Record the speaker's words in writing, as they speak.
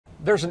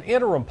There's an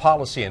interim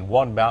policy in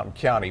Mountain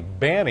County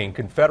banning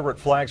Confederate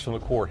flags from the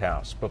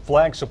courthouse, but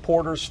flag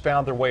supporters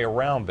found their way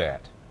around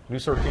that.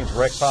 News 13's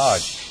Rex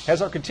Hodge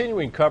has our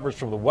continuing coverage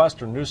from the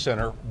Western News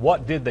Center.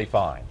 What did they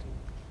find?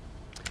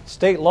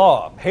 State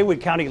law. Haywood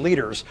County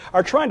leaders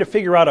are trying to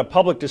figure out a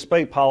public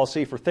display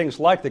policy for things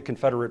like the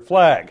Confederate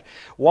flag.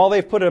 While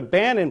they've put a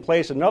ban in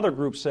place, another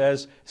group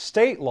says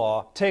state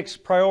law takes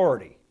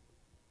priority.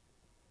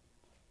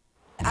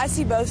 I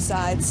see both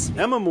sides.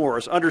 Emma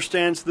Morris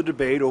understands the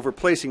debate over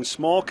placing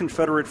small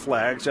Confederate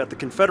flags at the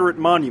Confederate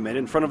monument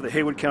in front of the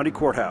Haywood County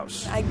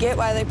Courthouse. I get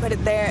why they put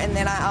it there, and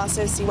then I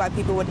also see why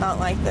people would not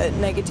like the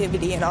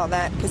negativity and all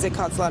that, because it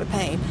causes a lot of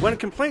pain. When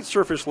complaints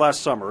surfaced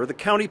last summer, the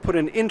county put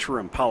an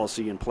interim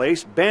policy in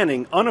place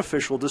banning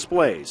unofficial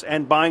displays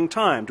and buying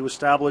time to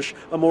establish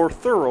a more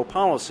thorough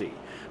policy.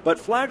 But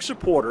flag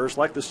supporters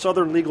like the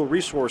Southern Legal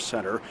Resource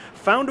Center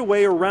found a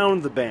way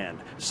around the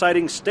ban,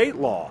 citing state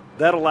law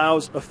that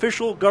allows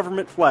official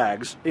government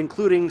flags,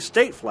 including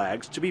state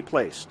flags, to be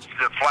placed.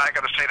 The flag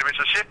of the state of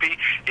Mississippi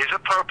is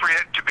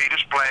appropriate to be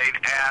displayed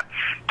at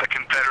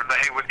the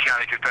Haywood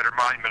County Confederate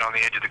Monument on the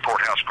edge of the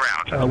courthouse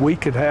grounds. We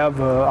could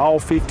have all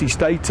 50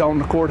 states on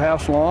the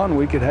courthouse lawn.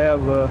 We could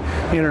have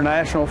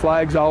international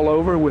flags all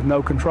over with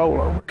no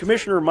control over.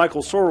 Commissioner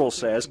Michael Sorrell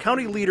says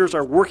county leaders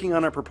are working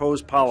on a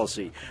proposed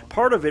policy,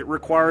 part of it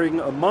requiring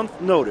a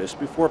month notice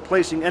before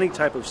placing any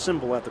type of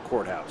symbol at the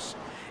courthouse.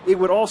 It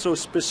would also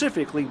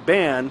specifically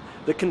ban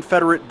the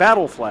Confederate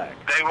battle flag.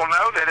 They will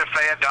know that if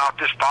they adopt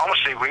this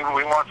policy, we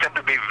want them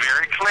to be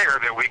very clear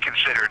that we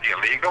consider it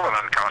illegal and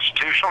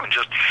unconstitutional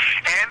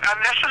and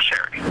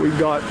unnecessary. We've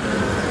got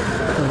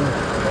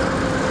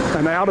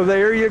an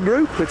out-of-the-area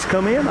group that's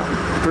come in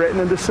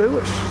threatening to sue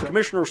us.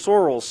 Commissioner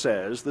Sorrell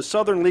says the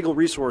Southern Legal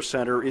Resource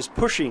Center is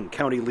pushing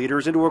county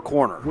leaders into a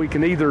corner. We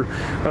can either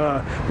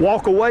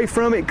walk away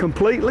from it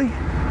completely,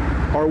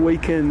 or we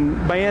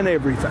can ban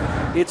everything.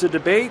 It's a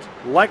debate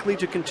likely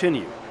to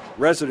continue.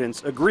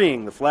 Residents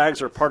agreeing the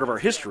flags are part of our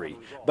history,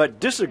 but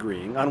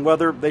disagreeing on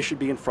whether they should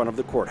be in front of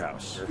the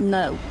courthouse.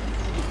 No,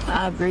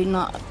 I agree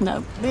not.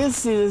 No,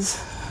 this is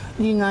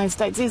the United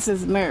States. This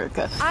is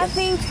America. I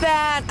think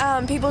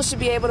that people should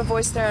be able to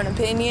voice their own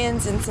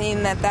opinions, and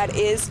seeing that that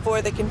is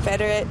for the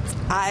Confederates,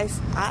 I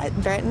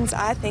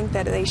think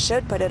that they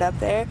should put it up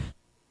there.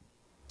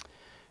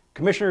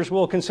 Commissioners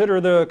will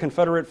consider the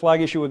Confederate flag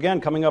issue again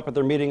coming up at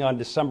their meeting on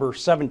December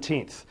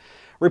 17th.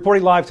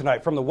 Reporting live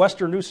tonight from the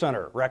Western News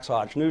Center, Rex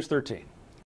Hodge, News 13.